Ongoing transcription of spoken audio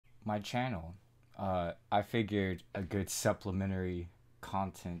my channel. I figured a good supplementary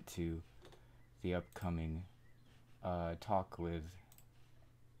content to the upcoming talk with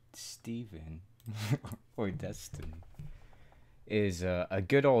Steven or Destin is a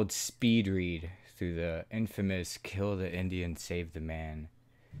good old speed read through the infamous Kill the Indian, Save the Man.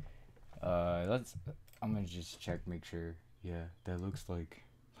 Let's. I'm gonna just check, make sure. Yeah, that looks like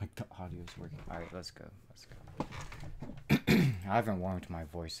the audio's working. All right, let's go. Let's go. I haven't warmed my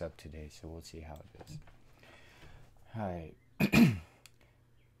voice up today, so we'll see how it is. All right.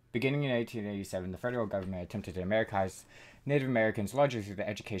 Beginning in 1887, the federal government attempted to Americanize Native Americans largely through the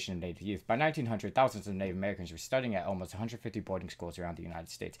education of Native youth. By 1900, thousands of Native Americans were studying at almost 150 boarding schools around the United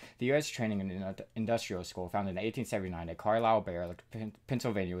States. The U.S. Training and Industrial School, founded in 1879 at Carlisle,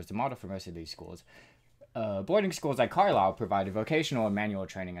 Pennsylvania, was the model for most of these schools. Boarding schools at Carlisle provided vocational and manual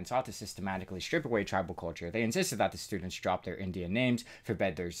training and sought to systematically strip away tribal culture. They insisted that the students drop their Indian names,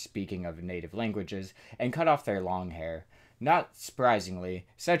 forbid their speaking of native languages, and cut off their long hair. Not surprisingly,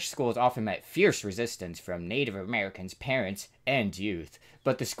 such schools often met fierce resistance from Native Americans, parents, and youth,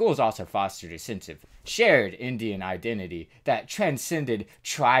 but the schools also fostered a sense of shared Indian identity that transcended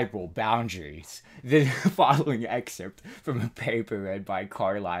tribal boundaries. The following excerpt from a paper read by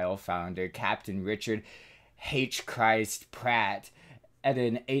Carlisle founder Captain Richard H. Christ Pratt at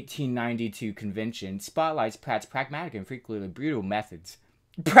an 1892 convention spotlights Pratt's pragmatic and frequently brutal methods.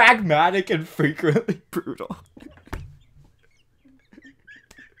 Pragmatic and frequently brutal.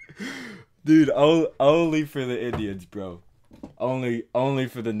 Dude, only for the Indians, bro. Only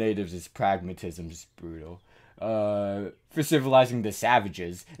for the natives is pragmatism is brutal. For civilizing the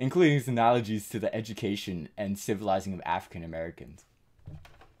savages, including his analogies to the education and civilizing of African Americans.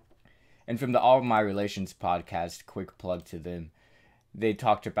 And from the All of My Relations podcast, quick plug to them, they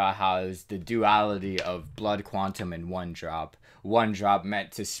talked about how it was the duality of blood quantum and one drop. One drop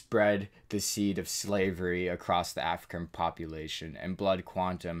meant to spread the seed of slavery across the African population, and blood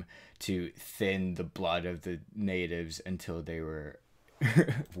quantum to thin the blood of the natives until they were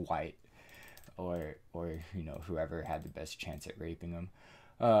white, or whoever had the best chance at raping them.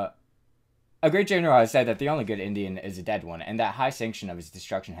 A great general has said that the only good Indian is a dead one, and that high sanction of his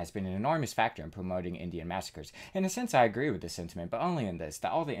destruction has been an enormous factor in promoting Indian massacres. In a sense, I agree with this sentiment, but only in this,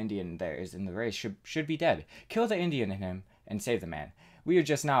 that all the Indian there is in the race should be dead. Kill the Indian in him, and save the man. We are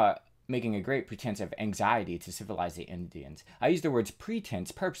just now making a great pretense of anxiety to civilize the Indians. I use the words pretense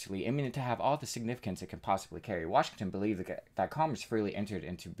purposely, aiming it to have all the significance it can possibly carry. Washington believed that commerce freely entered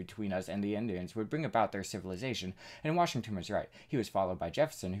into between us and the Indians would bring about their civilization, and Washington was right. He was followed by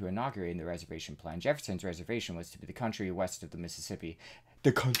Jefferson, who inaugurated the reservation plan. Jefferson's reservation was to be the country west of the Mississippi.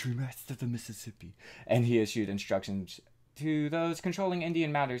 The country west of the Mississippi. And he issued instructions to those controlling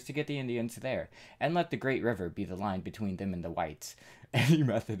Indian matters to get the Indians there, and let the great river be the line between them and the whites. Any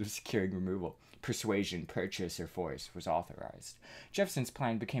method of securing removal, persuasion, purchase, or force was authorized. Jefferson's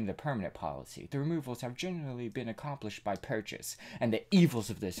plan became the permanent policy. The removals have generally been accomplished by purchase, and the evils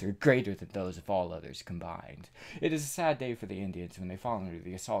of this are greater than those of all others combined. It is a sad day for the Indians when they fall under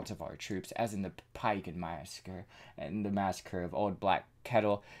the assaults of our troops, as in the Pike Massacre, and the massacre of Old Black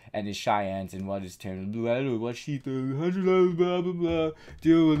Kettle and his Cheyennes and what is termed what she $100 blah blah blah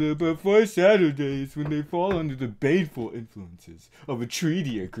deal with it, but for Saturdays when they fall under the baneful influences of a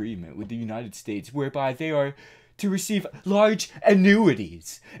treaty agreement with the United States whereby they are to receive large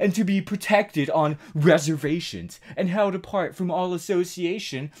annuities and to be protected on reservations and held apart from all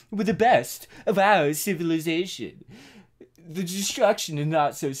association with the best of our civilization. The destruction is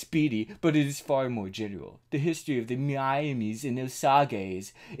not so speedy, but it is far more general. The history of the Miamis and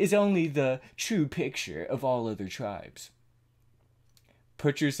Osages is only the true picture of all other tribes.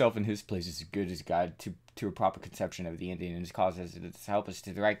 Put yourself in his place is as good as a guide to a proper conception of the Indian and his causes to help us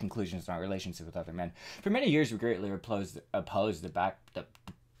to the right conclusions on our relationship with other men. For many years, we greatly opposed the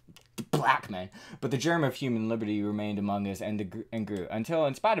black men, but the germ of human liberty remained among us and grew, until,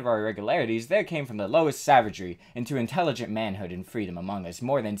 in spite of our irregularities, there came from the lowest savagery into intelligent manhood and freedom among us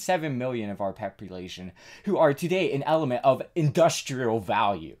more than 7 million of our population, who are today an element of industrial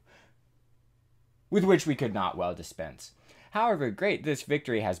value, with which we could not well dispense. However great this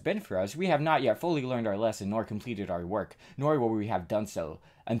victory has been for us, we have not yet fully learned our lesson nor completed our work, nor will we have done so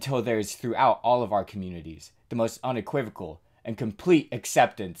until there is throughout all of our communities the most unequivocal and complete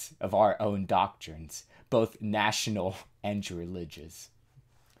acceptance of our own doctrines, both national and religious.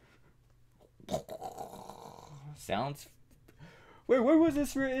 Sounds... Wait, where was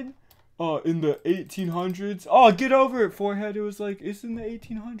this written? In the 1800s? Oh, get over it, forehead. It was like, it's in the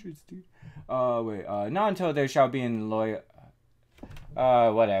 1800s, dude. Not until there shall be in loyal...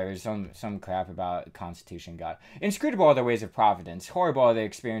 Whatever, some crap about Constitution God. Inscrutable are the ways of providence, horrible are the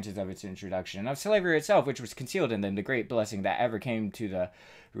experiences of its introduction, and of slavery itself, which was concealed in them, the great blessing that ever came to the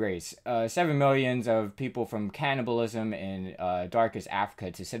race. 7 millions of people from cannibalism in darkest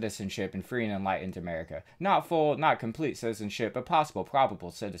Africa to citizenship in free and enlightened America. Not full, not complete citizenship, but possible,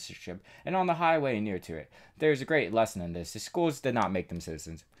 probable citizenship, and on the highway near to it. There's a great lesson in this. The schools did not make them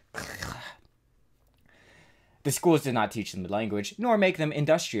citizens. The schools did not teach them the language, nor make them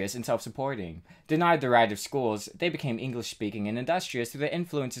industrious and self-supporting. Denied the right of schools, they became English-speaking and industrious through the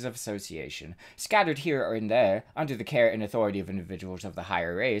influences of association. Scattered here or there, under the care and authority of individuals of the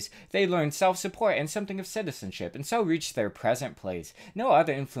higher race, they learned self-support and something of citizenship, and so reached their present place. No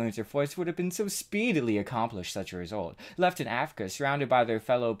other influence or force would have been so speedily accomplished such a result. Left in Africa, surrounded by their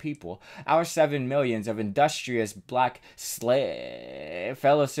fellow people, our 7 millions of industrious black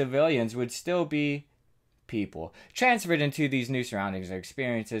fellow civilians would still be people. Transferred into these new surroundings or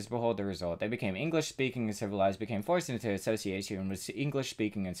experiences, behold the result. They became English-speaking and civilized, became forced into association with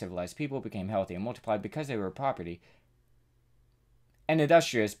English-speaking and civilized people, became healthy and multiplied because they were property, and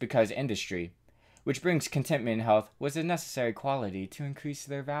industrious because industry, which brings contentment and health, was a necessary quality to increase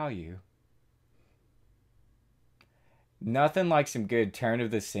their value. Nothing like some good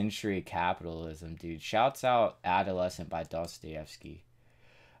turn-of-the-century capitalism, dude. Shouts out Adolescent by Dostoevsky.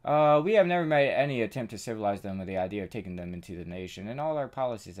 We have never made any attempt to civilize them with the idea of taking them into the nation, and all our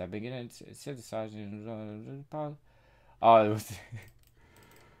policies have been getting synthesizing. Oh, it was.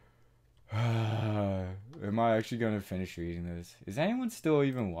 Am I actually going to finish reading this? Is anyone still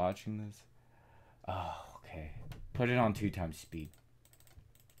even watching this? Oh, okay. Put it on 2x speed.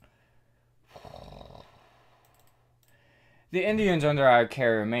 The Indians under our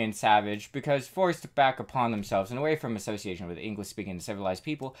care remained savage because forced back upon themselves and away from association with English-speaking and civilized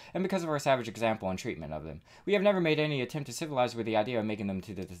people, and because of our savage example and treatment of them. We have never made any attempt to civilize with the idea of making them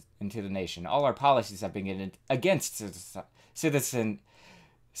into the nation. All our policies have been against citizenizing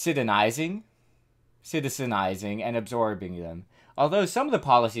and absorbing them. Although some of the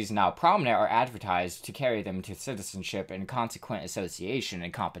policies now prominent are advertised to carry them to citizenship and consequent association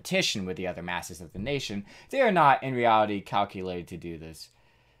and competition with the other masses of the nation, they are not in reality calculated to do this.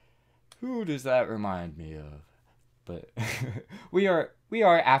 Who does that remind me of? But we are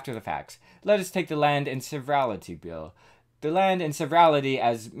after the facts. Let us take the Land and Severalty Bill. The Land and Severalty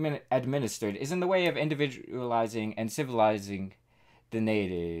as administered is in the way of individualizing and civilizing the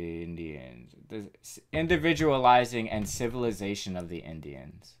native Indians. The individualizing and civilization of the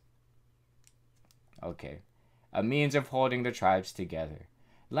Indians. Okay. A means of holding the tribes together.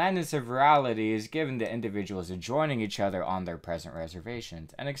 Land and severalty is given to individuals adjoining each other on their present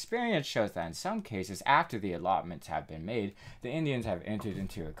reservations, and experience shows that in some cases, after the allotments have been made, the Indians have entered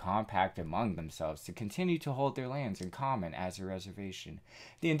into a compact among themselves to continue to hold their lands in common as a reservation.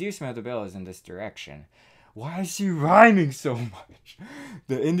 The inducement of the bill is in this direction. Why is she rhyming so much?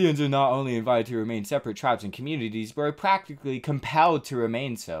 The Indians are not only invited to remain separate tribes and communities, but are practically compelled to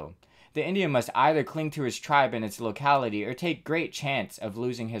remain so. The Indian must either cling to his tribe and its locality or take great chance of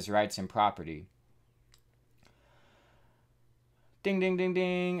losing his rights and property. Ding, ding, ding,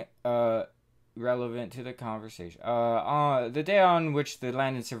 ding. Relevant to the conversation. The day on which the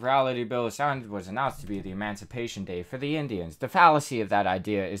Land and Severalty Bill was signed was announced to be the Emancipation Day for the Indians. The fallacy of that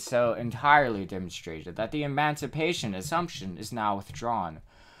idea is so entirely demonstrated that the emancipation assumption is now withdrawn.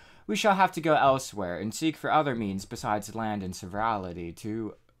 We shall have to go elsewhere and seek for other means besides land and severalty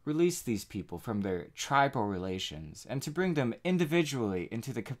to release these people from their tribal relations and to bring them individually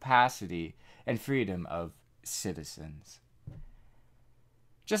into the capacity and freedom of citizens.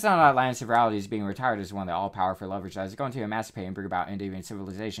 Just now that land severalty is being retired as one of the all-powerful leverage that is going to emancipate and bring about Indian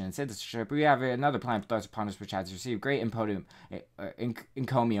civilization and citizenship, we have another plan thrust upon us which has received great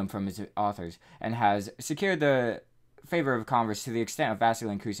encomium from its authors and has secured the favor of Congress to the extent of vastly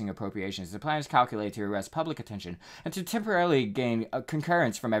increasing appropriations. The plan is calculated to arrest public attention and to temporarily gain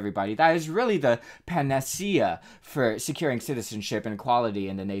concurrence from everybody. That is really the panacea for securing citizenship and equality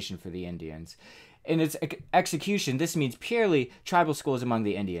in the nation for the Indians. In its execution, this means purely tribal schools among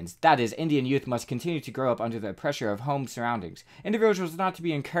the Indians. That is, Indian youth must continue to grow up under the pressure of home surroundings. Individuals are not to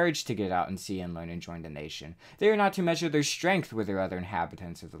be encouraged to get out and see and learn and join the nation. They are not to measure their strength with their other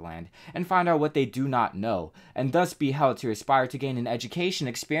inhabitants of the land and find out what they do not know, and thus be held to aspire to gain an education,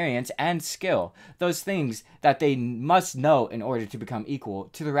 experience, and skill, those things that they must know in order to become equal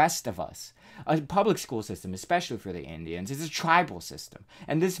to the rest of us. A public school system, especially for the Indians, is a tribal system,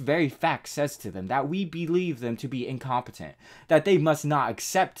 and this very fact says to them that we believe them to be incompetent, that they must not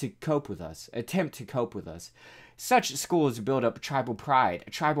attempt to cope with us, Such schools build up tribal pride,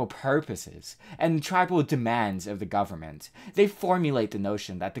 tribal purposes, and tribal demands of the government. They formulate the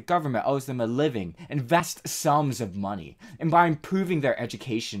notion that the government owes them a living and vast sums of money, and by improving their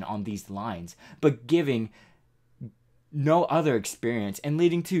education on these lines, but giving no other experience and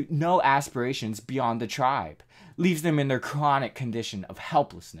leading to no aspirations beyond the tribe, leaves them in their chronic condition of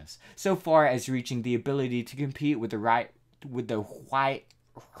helplessness, so far as reaching the ability to compete with the white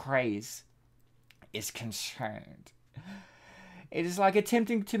race is concerned. It is like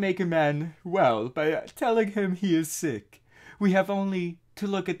attempting to make a man well by telling him he is sick. We have only to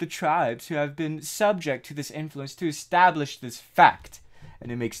look at the tribes who have been subject to this influence to establish this fact,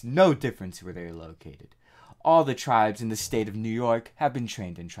 and it makes no difference where they are located. All the tribes in the state of New York have been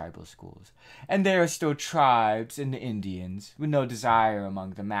trained in tribal schools, and there are still tribes and Indians with no desire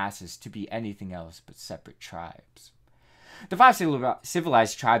among the masses to be anything else but separate tribes. The 5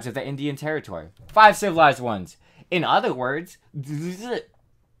 civilized tribes of the Indian Territory. 5 civilized ones. In other words,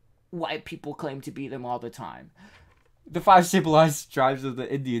 white people claim to be them all the time. The 5 civilized tribes of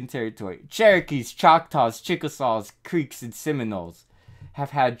the Indian Territory. Cherokees, Choctaws, Chickasaws, Creeks, and Seminoles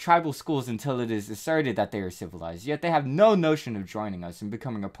have had tribal schools until it is asserted that they are civilized, yet they have no notion of joining us and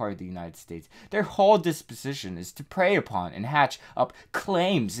becoming a part of the United States. Their whole disposition is to prey upon and hatch up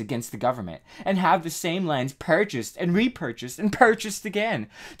claims against the government, and have the same lands purchased and repurchased and purchased again,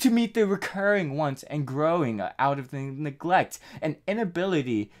 to meet the recurring wants and growing out of the neglect and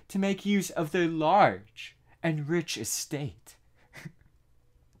inability to make use of their large and rich estate.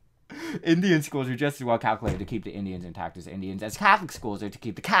 Indian schools are just as well calculated to keep the Indians intact as Indians, as Catholic schools are to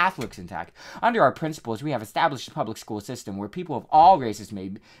keep the Catholics intact. Under our principles, we have established a public school system where people of all races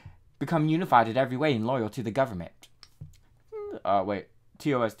may become unified in every way and loyal to the government.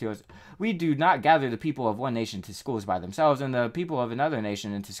 TOS. We do not gather the people of one nation to schools by themselves and the people of another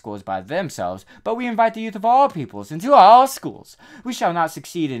nation into schools by themselves, but we invite the youth of all peoples into all schools. We shall not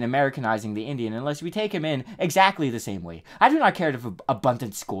succeed in Americanizing the Indian unless we take him in exactly the same way. I do not care if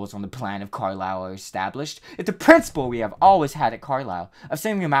abundant schools on the plan of Carlisle are established. If the principle we have always had at Carlisle, of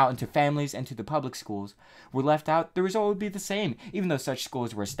sending them out into families and to the public schools, were left out, the result would be the same, even though such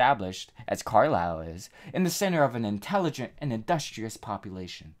schools were established, as Carlisle is, in the center of an intelligent and industrious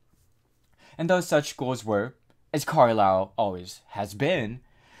population. And though such schools were, as Carlisle always has been,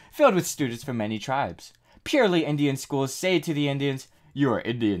 filled with students from many tribes, purely Indian schools say to the Indians, "You are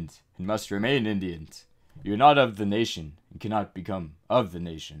Indians, and must remain Indians. You are not of the nation, and cannot become of the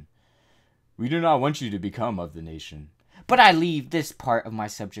nation. We do not want you to become of the nation. But I leave this part of my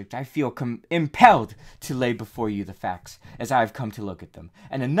subject. I feel impelled to lay before you the facts, as I have come to look at them,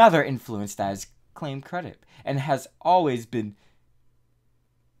 and another influence that has claimed credit, and has always been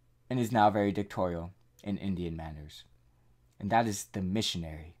and is now very dictatorial in Indian manners. And that is the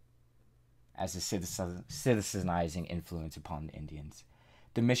missionary as a citizenizing influence upon the Indians.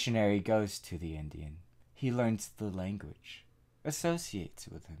 The missionary goes to the Indian. He learns the language, associates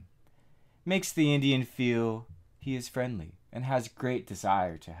with him, makes the Indian feel he is friendly and has great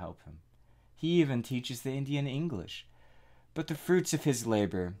desire to help him. He even teaches the Indian English. But the fruits of his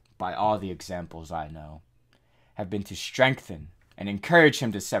labor, by all the examples I know, have been to strengthen and encourage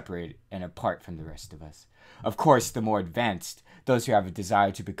him to separate and apart from the rest of us. Of course, the more advanced, those who have a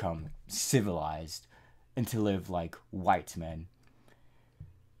desire to become civilized and to live like white men,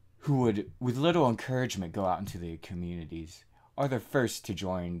 who would, with little encouragement, go out into their communities, are the first to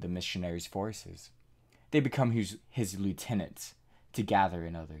join the missionary's forces. They become his lieutenants to gather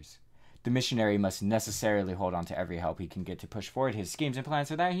in others. The missionary must necessarily hold on to every help he can get to push forward his schemes and plans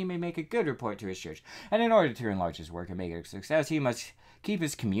so that he may make a good report to his church. And in order to enlarge his work and make it a success, he must keep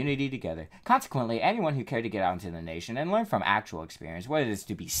his community together. Consequently, anyone who cared to get out into the nation and learn from actual experience what it is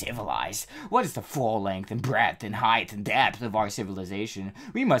to be civilized, what is the full length and breadth and height and depth of our civilization,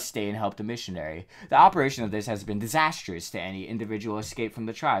 we must stay and help the missionary. The operation of this has been disastrous to any individual escaped from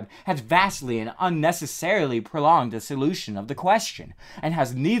the tribe, has vastly and unnecessarily prolonged the solution of the question, and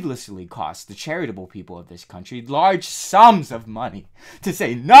has needlessly cost the charitable people of this country large sums of money, to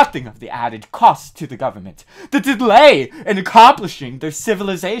say nothing of the added cost to the government, the delay in accomplishing their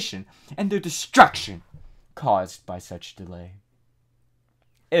civilization, and their destruction caused by such delay.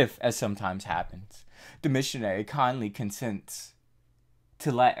 If, as sometimes happens, the missionary kindly consents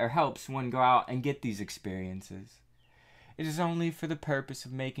to let or helps one go out and get these experiences, it is only for the purpose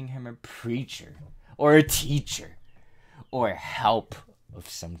of making him a preacher, or a teacher, or help of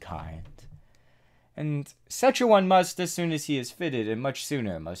some kind. And such a one must, as soon as he is fitted, and much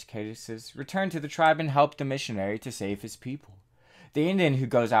sooner in most cases, return to the tribe and help the missionary to save his people. The Indian who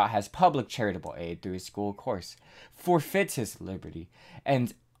goes out has public charitable aid through his school course, forfeits his liberty,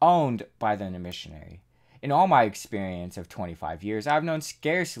 and owned by the missionary. In all my experience of 25 years, I have known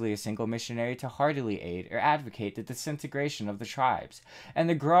scarcely a single missionary to heartily aid or advocate the disintegration of the tribes and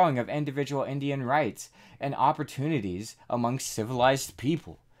the growing of individual Indian rights and opportunities among civilized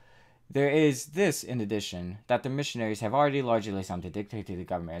people. There is this, in addition, that the missionaries have already largely sought to dictate to the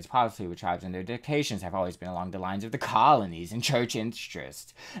government its policy with tribes, and their dictations have always been along the lines of the colonies and church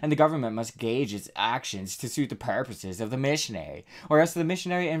interest, and the government must gauge its actions to suit the purposes of the missionary, or else the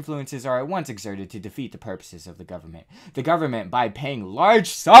missionary influences are at once exerted to defeat the purposes of the government. The government, by paying large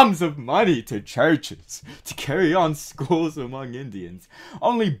sums of money to churches to carry on schools among Indians,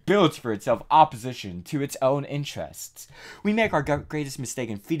 only builds for itself opposition to its own interests. We make our greatest mistake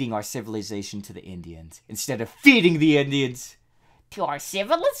in feeding our civilization to the Indians, instead of feeding the Indians to our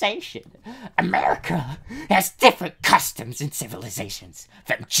civilization. America has different customs and civilizations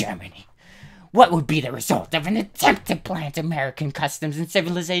from Germany. What would be the result of an attempt to plant American customs and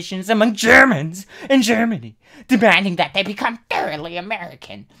civilizations among Germans in Germany, demanding that they become thoroughly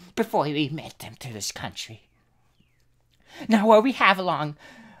American before we admit them to this country? Now, what we have all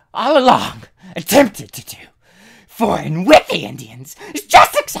along attempted to do for and with the Indians is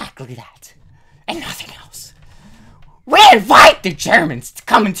just exactly that, and nothing else. We invite the Germans to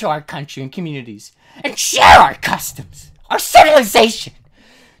come into our country and communities and share our customs, our civilization,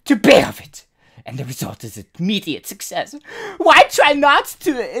 to be of it, and the result is immediate success. Why try not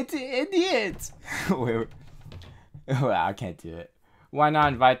to Indians? Well, I can't do it. Why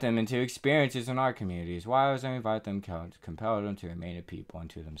not invite them into experiences in our communities? Why always invite them, compel them to remain a people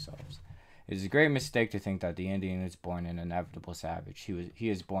unto themselves? It is a great mistake to think that the Indian is born an inevitable savage. He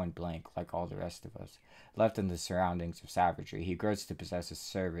is born blank, like all the rest of us. Left in the surroundings of savagery, he grows to possess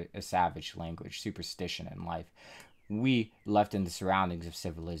a savage language, superstition, and life. We, left in the surroundings of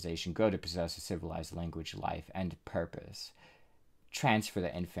civilization, grow to possess a civilized language, life, and purpose. Transfer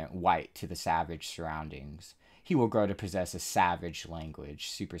the infant white to the savage surroundings. He will grow to possess a savage language,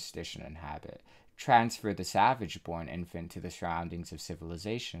 superstition, and habit. Transfer the savage-born infant to the surroundings of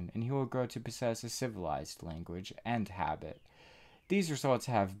civilization, and he will grow to possess a civilized language and habit. These results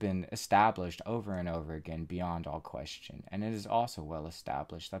have been established over and over again beyond all question, and it is also well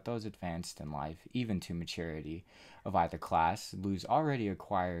established that those advanced in life, even to maturity, of either class, lose already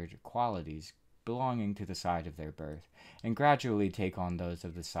acquired qualities belonging to the side of their birth, and gradually take on those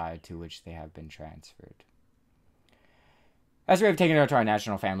of the side to which they have been transferred. As we have taken out to our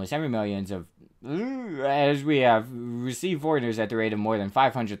national families, as we have received foreigners at the rate of more than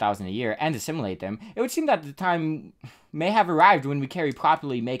 500,000 a year and assimilate them, it would seem that the time may have arrived when we can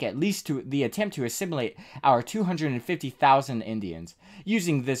properly make at least the attempt to assimilate our 250,000 Indians,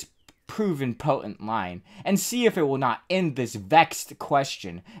 using this proven potent line, and see if it will not end this vexed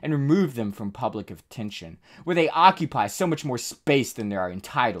question and remove them from public attention, where they occupy so much more space than they are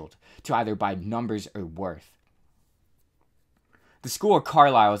entitled to, either by numbers or worth. The school of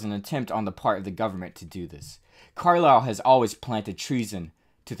Carlisle is an attempt on the part of the government to do this. Carlisle has always planted treason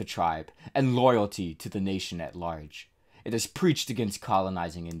to the tribe and loyalty to the nation at large. It has preached against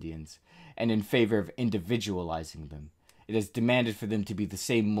colonizing Indians and in favor of individualizing them. It has demanded for them to be the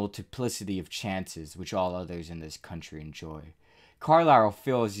same multiplicity of chances which all others in this country enjoy. Carlisle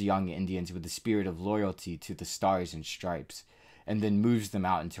fills young Indians with the spirit of loyalty to the stars and stripes, and then moves them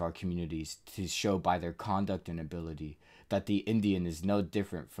out into our communities to show by their conduct and ability that the Indian is no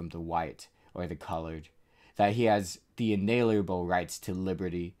different from the white or the colored, that he has the inalienable rights to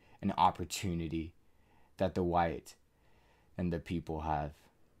liberty and opportunity that the white and the people have.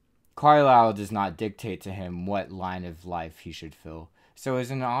 Carlisle does not dictate to him what line of life he should fill, so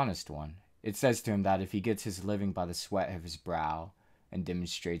is an honest one. It says to him that if he gets his living by the sweat of his brow and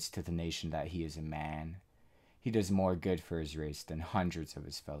demonstrates to the nation that he is a man, he does more good for his race than hundreds of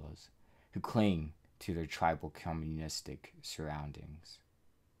his fellows who cling to their tribal communistic surroundings.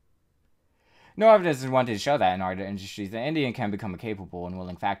 No evidence is wanted to show that in our industries the Indian can become a capable and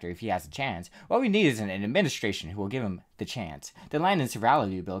willing factor if he has a chance. What we need is an administration who will give him the chance. The land and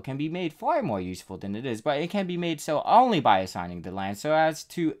severalty bill can be made far more useful than it is, but it can be made so only by assigning the land so as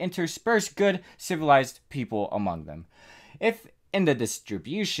to intersperse good, civilized people among them. If in the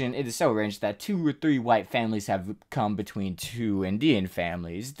distribution, it is so arranged that 2 or 3 white families have come between 2 Indian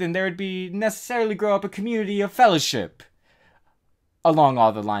families, then there would be necessarily grow up a community of fellowship along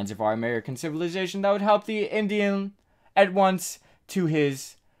all the lines of our American civilization that would help the Indian at once to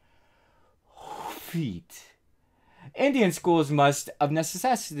his feet. Indian schools must, of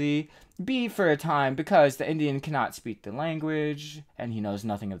necessity, be for a time because the Indian cannot speak the language, and he knows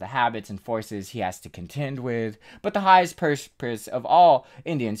nothing of the habits and forces he has to contend with. But the highest purpose of all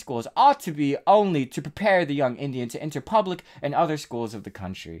Indian schools ought to be only to prepare the young Indian to enter public and other schools of the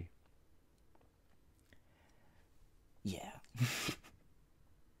country. Yeah.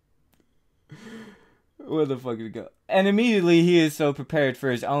 Where the fuck did it go? And immediately he is so prepared for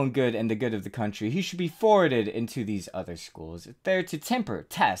his own good and the good of the country, he should be forwarded into these other schools, there to temper,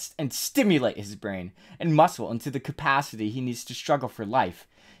 test, and stimulate his brain and muscle into the capacity he needs to struggle for life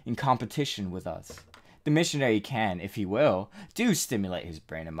in competition with us. The missionary can, if he will, do stimulate his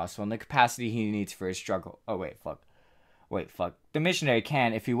brain and muscle and the capacity he needs for his struggle. Oh, wait, fuck. The missionary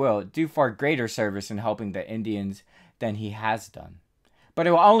can, if he will, do far greater service in helping the Indians than he has done. But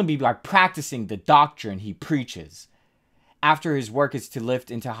it will only be by practicing the doctrine he preaches. After his work is to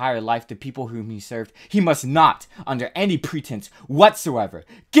lift into higher life the people whom he served, he must not, under any pretense whatsoever,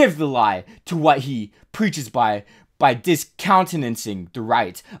 give the lie to what he preaches by discountenancing the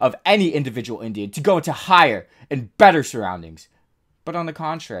right of any individual Indian to go into higher and better surroundings. But on the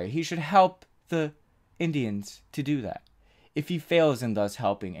contrary, he should help the Indians to do that. If he fails in thus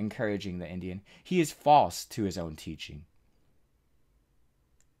helping, encouraging the Indian, he is false to his own teaching.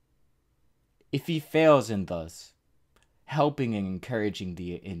 If he fails in thus helping and encouraging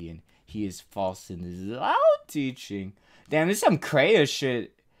the Indian, he is false in his own teaching. Damn, this is some Kreia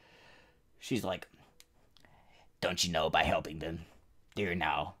shit. She's like, don't you know, by helping them, they're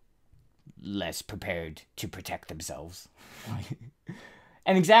now less prepared to protect themselves.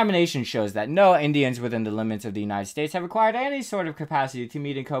 An examination shows that no Indians within the limits of the United States have acquired any sort of capacity to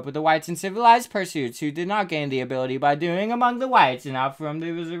meet and cope with the whites in civilized pursuits who did not gain the ability by doing among the whites and out from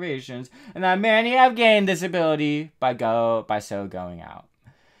the reservations, and that many have gained this ability by so going out.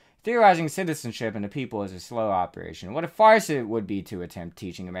 Theorizing citizenship in the people is a slow operation. What a farce it would be to attempt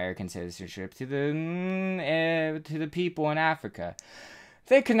teaching American citizenship to the people in Africa.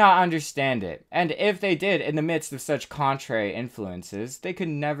 They could not understand it, and if they did, in the midst of such contrary influences, they could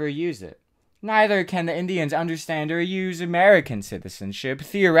never use it. Neither can the Indians understand or use American citizenship,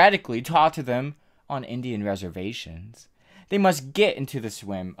 theoretically taught to them on Indian reservations. They must get into the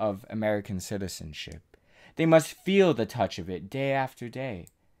swim of American citizenship. They must feel the touch of it day after day,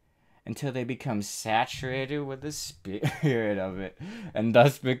 until they become saturated with the spirit of it, and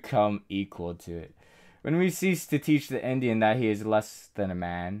thus become equal to it. When we cease to teach the Indian that he is less than a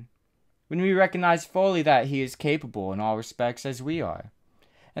man, when we recognize fully that he is capable in all respects as we are,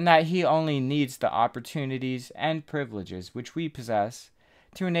 and that he only needs the opportunities and privileges which we possess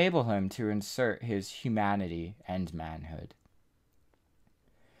to enable him to insert his humanity and manhood.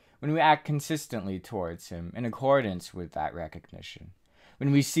 When we act consistently towards him in accordance with that recognition,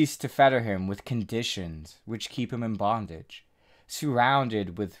 when we cease to fetter him with conditions which keep him in bondage,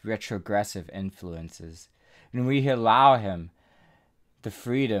 surrounded with retrogressive influences, and we allow him the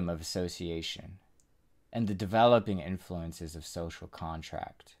freedom of association and the developing influences of social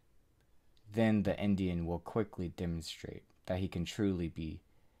contract, then the Indian will quickly demonstrate that he can truly be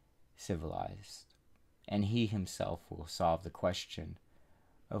civilized, and he himself will solve the question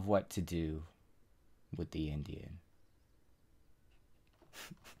of what to do with the Indian.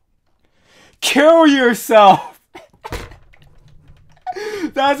 Kill yourself!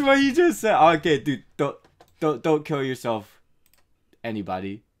 That's what you just said. Okay, dude, don't kill yourself,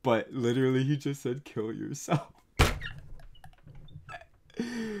 anybody. But literally, he just said kill yourself.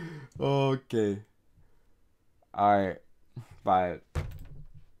 Okay. Alright. Bye.